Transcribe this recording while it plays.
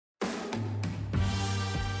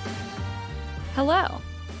Hello.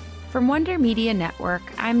 From Wonder Media Network,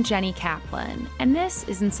 I'm Jenny Kaplan, and this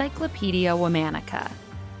is Encyclopedia Womanica.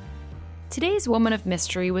 Today's woman of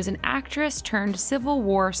mystery was an actress turned Civil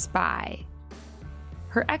War spy.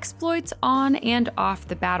 Her exploits on and off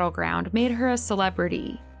the battleground made her a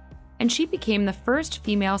celebrity, and she became the first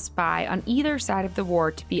female spy on either side of the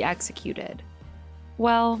war to be executed.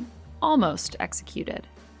 Well, almost executed.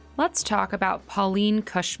 Let's talk about Pauline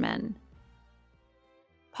Cushman.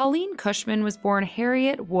 Pauline Cushman was born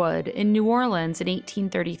Harriet Wood in New Orleans in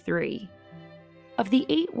 1833. Of the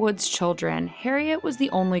 8 Woods children, Harriet was the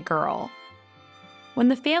only girl. When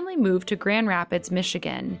the family moved to Grand Rapids,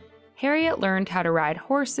 Michigan, Harriet learned how to ride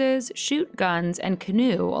horses, shoot guns, and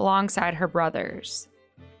canoe alongside her brothers.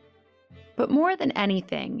 But more than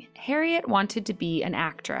anything, Harriet wanted to be an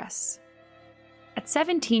actress. At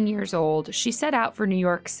 17 years old, she set out for New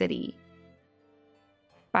York City.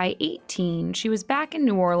 By 18, she was back in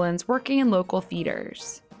New Orleans working in local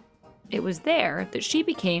theaters. It was there that she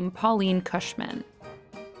became Pauline Cushman.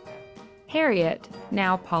 Harriet,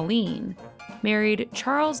 now Pauline, married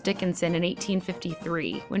Charles Dickinson in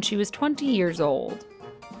 1853 when she was 20 years old.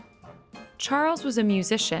 Charles was a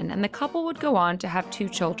musician, and the couple would go on to have 2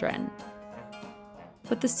 children.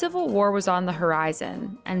 But the Civil War was on the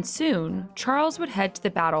horizon, and soon Charles would head to the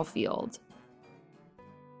battlefield.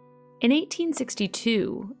 In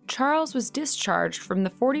 1862, Charles was discharged from the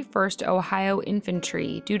 41st Ohio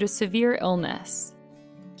Infantry due to severe illness.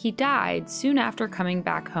 He died soon after coming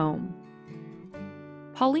back home.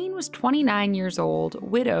 Pauline was 29 years old,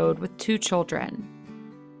 widowed with 2 children.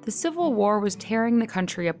 The Civil War was tearing the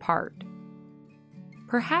country apart.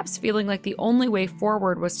 Perhaps feeling like the only way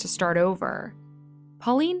forward was to start over,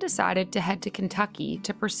 Pauline decided to head to Kentucky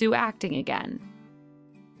to pursue acting again.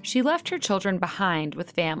 She left her children behind with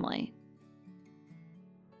family.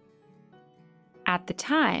 At the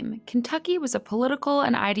time, Kentucky was a political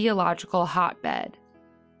and ideological hotbed.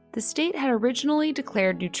 The state had originally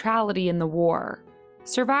declared neutrality in the war,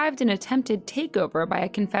 survived an attempted takeover by a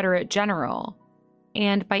Confederate general,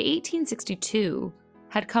 and by 1862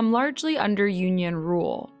 had come largely under Union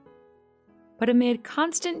rule. But amid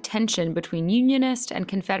constant tension between Unionist and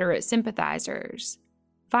Confederate sympathizers,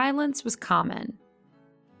 violence was common.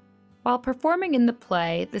 While performing in the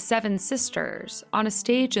play The Seven Sisters on a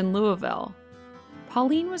stage in Louisville,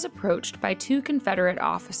 Pauline was approached by 2 Confederate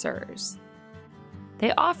officers.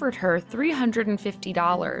 They offered her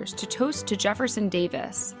 $350 to toast to Jefferson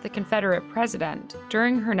Davis, the Confederate president,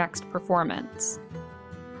 during her next performance.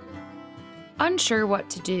 Unsure what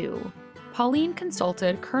to do, Pauline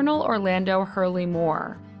consulted Colonel Orlando Hurley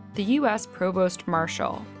Moore, the U.S. Provost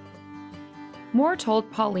Marshal. Moore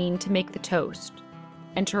told Pauline to make the toast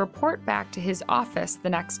and to report back to his office the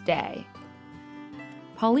next day.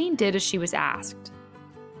 Pauline did as she was asked.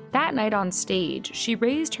 That night on stage, she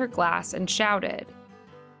raised her glass and shouted,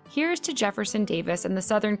 "Here's to Jefferson Davis and the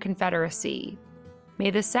Southern Confederacy. May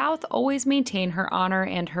the South always maintain her honor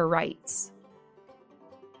and her rights."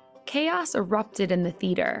 Chaos erupted in the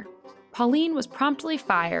theater. Pauline was promptly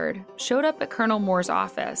fired, showed up at Colonel Moore's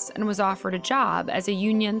office, and was offered a job as a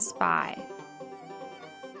Union spy.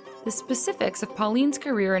 The specifics of Pauline's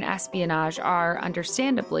career in espionage are,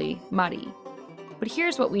 understandably, muddy. But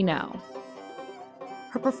here's what we know.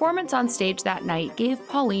 Her performance on stage that night gave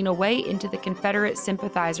Pauline a way into the Confederate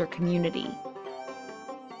sympathizer community.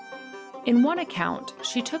 In one account,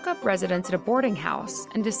 she took up residence at a boarding house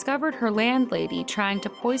and discovered her landlady trying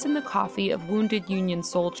to poison the coffee of wounded Union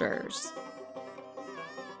soldiers.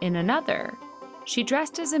 In another, she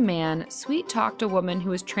dressed as a man, sweet-talked a woman who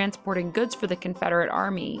was transporting goods for the Confederate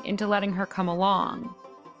Army into letting her come along,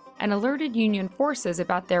 and alerted Union forces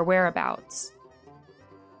about their whereabouts.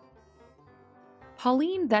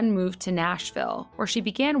 Pauline then moved to Nashville, where she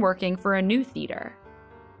began working for a new theater.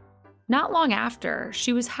 Not long after,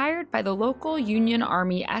 she was hired by the local Union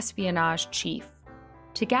Army espionage chief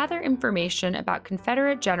to gather information about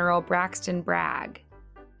Confederate General Braxton Bragg.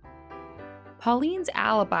 Pauline's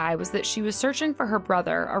alibi was that she was searching for her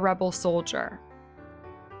brother, a rebel soldier.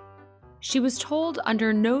 She was told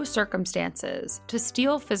under no circumstances to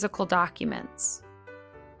steal physical documents.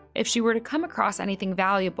 If she were to come across anything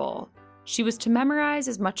valuable, she was to memorize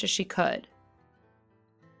as much as she could.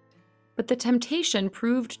 But the temptation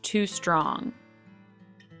proved too strong.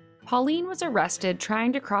 Pauline was arrested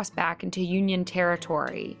trying to cross back into Union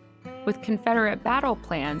territory, with Confederate battle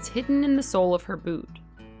plans hidden in the sole of her boot.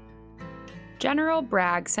 General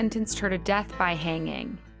Bragg sentenced her to death by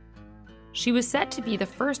hanging. She was set to be the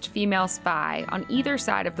first female spy on either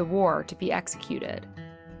side of the war to be executed.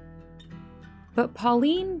 But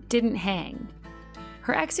Pauline didn't hang.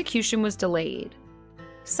 Her execution was delayed.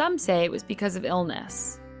 Some say it was because of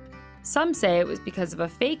illness. Some say it was because of a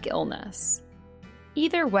fake illness.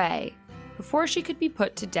 Either way, before she could be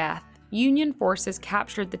put to death, Union forces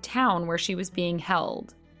captured the town where she was being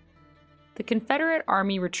held. The Confederate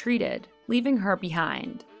Army retreated, leaving her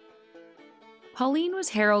behind. Pauline was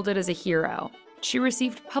heralded as a hero. She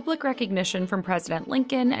received public recognition from President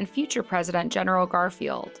Lincoln and future President General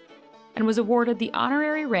Garfield, and was awarded the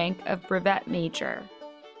honorary rank of brevet major.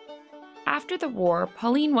 After the war,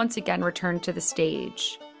 Pauline once again returned to the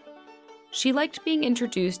stage. She liked being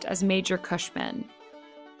introduced as Major Cushman,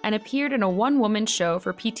 and appeared in a one-woman show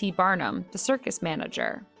for P.T. Barnum, the circus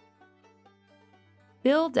manager.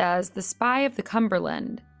 Billed as the Spy of the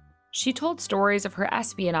Cumberland, she told stories of her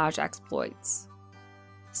espionage exploits.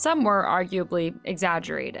 Some were arguably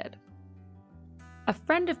exaggerated. A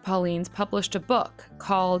friend of Pauline's published a book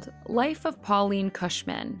called Life of Pauline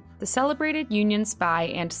Cushman, the celebrated Union spy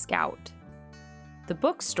and scout. The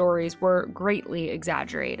book's stories were greatly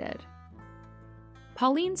exaggerated.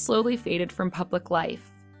 Pauline slowly faded from public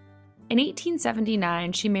life. In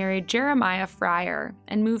 1879, she married Jeremiah Fryer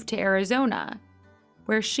and moved to Arizona,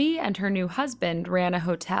 where she and her new husband ran a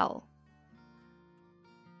hotel.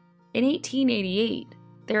 In 1888,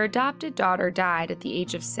 their adopted daughter died at the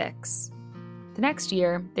age of 6. The next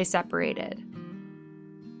year, they separated.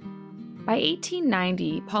 By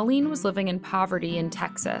 1890, Pauline was living in poverty in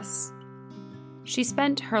Texas. She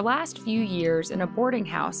spent her last few years in a boarding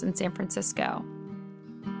house in San Francisco.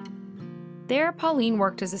 There, Pauline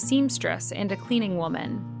worked as a seamstress and a cleaning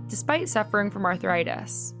woman, despite suffering from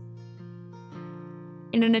arthritis.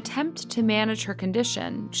 In an attempt to manage her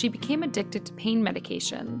condition, she became addicted to pain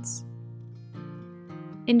medications.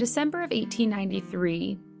 In December of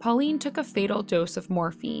 1893, Pauline took a fatal dose of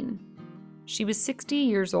morphine. She was 60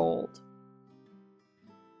 years old.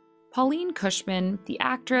 Pauline Cushman, the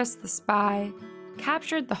actress, the spy,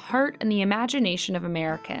 captured the heart and the imagination of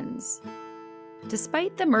Americans.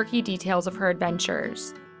 Despite the murky details of her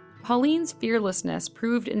adventures, Pauline's fearlessness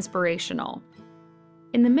proved inspirational.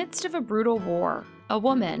 In the midst of a brutal war, a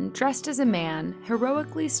woman, dressed as a man,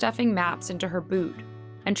 heroically stuffing maps into her boot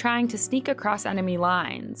and trying to sneak across enemy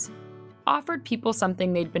lines, offered people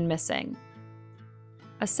something they'd been missing: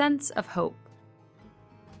 a sense of hope.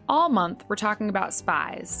 All month, we're talking about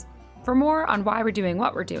spies. For more on why we're doing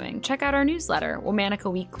what we're doing, check out our newsletter,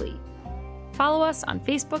 Womanica Weekly. Follow us on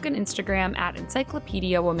Facebook and Instagram at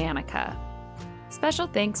Encyclopedia Womanica. Special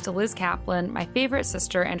thanks to Liz Kaplan, my favorite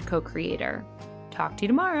sister and co-creator. Talk to you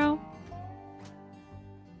tomorrow.